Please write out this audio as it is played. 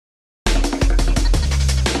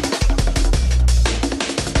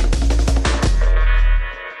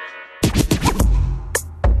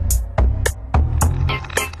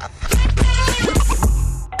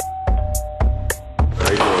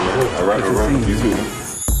You too.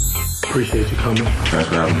 Appreciate you coming. Thanks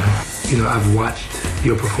for having me. You know, I've watched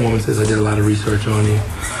your performances. I did a lot of research on you.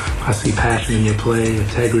 I see passion in your play,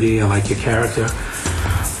 integrity. I like your character.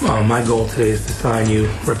 My goal today is to sign you,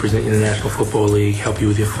 represent you in the National Football League, help you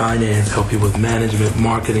with your finance, help you with management,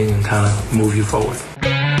 marketing, and kind of move you forward.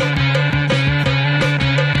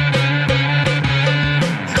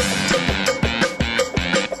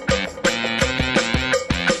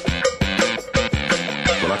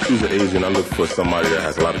 When I choose an agent, I look for somebody that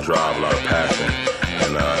has a lot of drive, a lot of passion,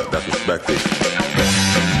 and that's respected.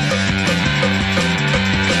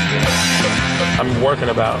 I'm working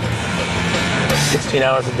about 16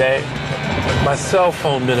 hours a day. My cell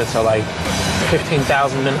phone minutes are like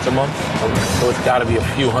 15,000 minutes a month, so it's got to be a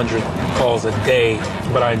few hundred calls a day,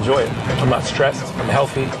 but I enjoy it. I'm not stressed. I'm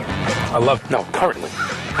healthy. I love. No, currently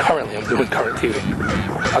I'm doing current TV.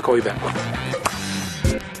 I'll call you back.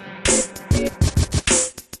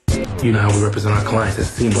 You know how we represent our clients. It's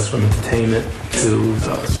seamless from entertainment to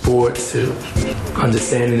sports to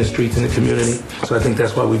understanding the streets and the community. So I think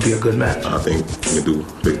that's why we'd be a good match. I think we can do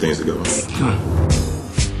big things together.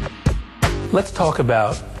 Let's talk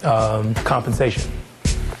about compensation.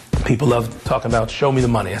 People love talking about show me the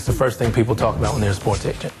money. That's the first thing people talk about when they're a sports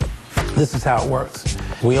agent. This is how it works.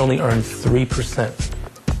 We only earn 3%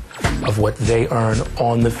 of what they earn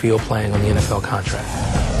on the field playing on the NFL contract.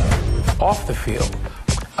 Off the field,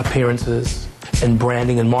 appearances and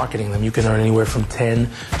branding and marketing them, you can earn anywhere from 10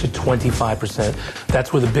 to 25%.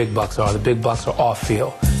 That's where the big bucks are. The big bucks are off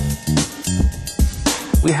field.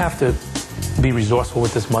 We have to be resourceful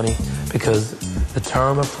with this money because the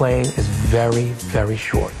term of playing is very, very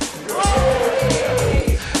short.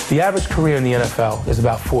 The average career in the NFL is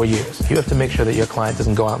about 4 years. You have to make sure that your client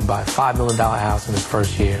doesn't go out and buy a $5 million house in his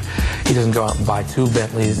first year. He doesn't go out and buy 2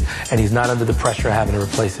 Bentleys, and he's not under the pressure of having to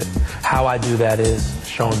replace it. How I do that is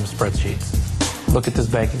showing them spreadsheets. Look at this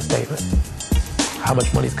banking statement. How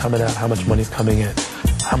much money's coming out? How much money's coming in?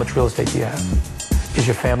 How much real estate do you have? Is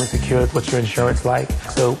your family secured? What's your insurance like?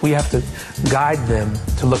 So we have to guide them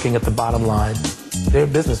to looking at the bottom line. They're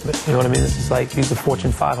businessmen, you know what I mean? This is like these are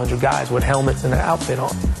Fortune 500 guys with helmets and an outfit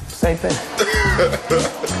on. Same thing.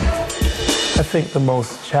 I think the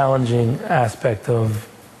most challenging aspect of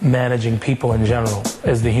managing people in general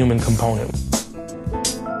is the human component.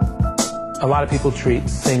 A lot of people treat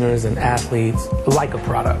singers and athletes like a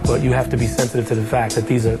product, but you have to be sensitive to the fact that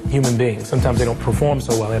these are human beings. Sometimes they don't perform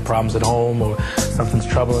so well. They have problems at home, or something's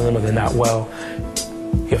troubling them, or they're not well.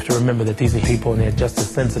 You have to remember that these are people, and they're just as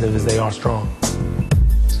sensitive as they are strong.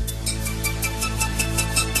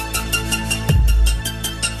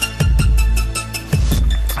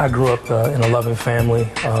 I grew up in a loving family.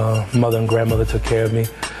 Mother and grandmother took care of me.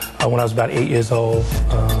 When I was about 8 years old,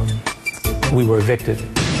 we were evicted.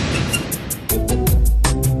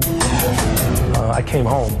 I came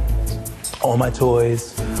home. All my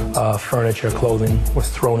toys, furniture, clothing was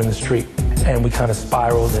thrown in the street. And we kind of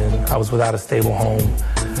spiraled, and I was without a stable home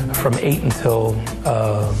from 8 until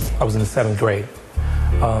I was in the 7th grade.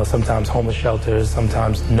 Sometimes homeless shelters,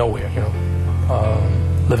 sometimes nowhere, you know.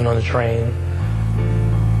 Living on the train.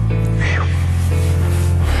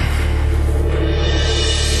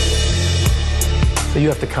 So you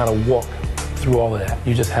have to kind of walk through all of that.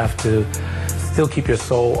 You just have to still keep your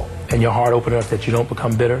soul and your heart open enough that you don't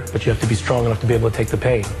become bitter, but you have to be strong enough to be able to take the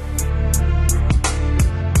pain.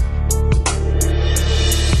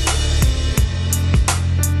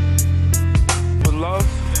 With love,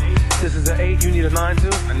 this is an 8. You need a 9 too?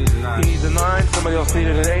 I need a 9. He needs a 9. Somebody else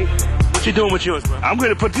needed an 8. What you doing with yours, bro? I'm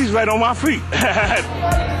going to put these right on my feet.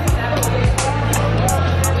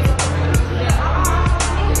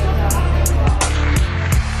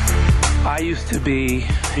 I used to be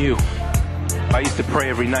you. I used to pray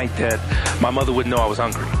every night that my mother would know I was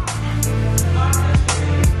hungry.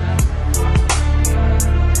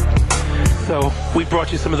 So we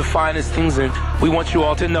brought you some of the finest things, and we want you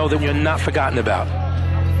all to know that you're not forgotten about.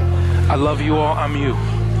 I love you all. I'm you.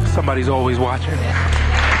 Somebody's always watching.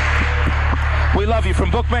 We love you, from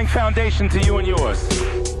Bookbank Foundation to you and yours.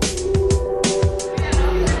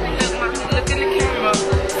 Look in the camera.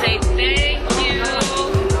 Say thank you.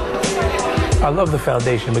 I love the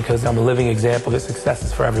foundation because I'm a living example that success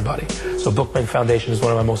is for everybody. So Bookbank Foundation is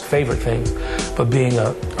one of my most favorite things. But being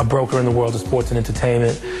a broker in the world of sports and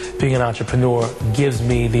entertainment, being an entrepreneur, gives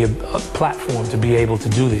me the platform to be able to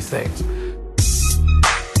do these things.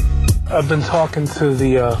 I've been talking to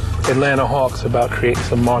the Atlanta Hawks about creating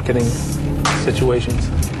some marketing situations.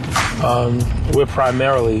 We're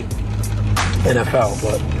primarily NFL,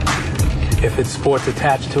 but if it's sports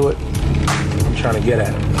attached to it, I'm trying to get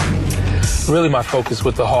at it. Really, my focus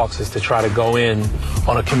with the Hawks is to try to go in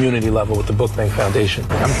on a community level with the Book Bank Foundation.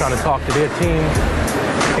 I'm trying to talk to their team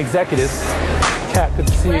executives. Kat, good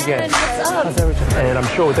to see you again. What's up? How's everything? And I'm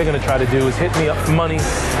sure what they're going to try to do is hit me up for money,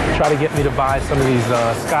 try to get me to buy some of these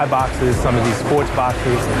sky boxes, some of these sports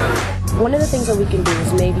boxes. One of the things that we can do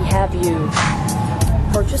is maybe have you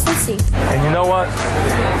purchase some seats. And you know what?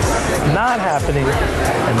 Not happening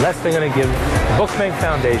unless they're going to give the Book Bank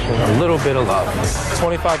Foundation a little bit of love.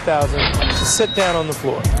 $25,000. Sit down on the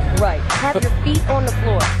floor. Right. Have your feet on the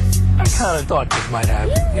floor. I kind of thought this might happen.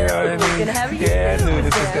 You know what I mean? Yeah, I knew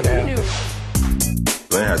this was going to happen.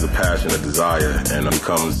 Glenn has a passion, a desire, and he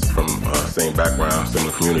comes from same background,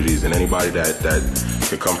 similar communities, and anybody that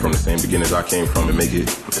could come from the same beginnings I came from and make it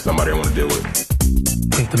somebody I want to deal with.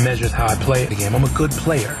 I think the measure is how I play the game. I'm a good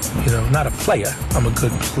player, you know, not a player. I'm a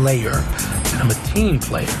good player, and I'm a team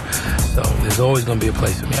player. So there's always going to be a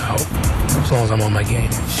place for me, I hope, as long as I'm on my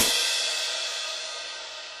game.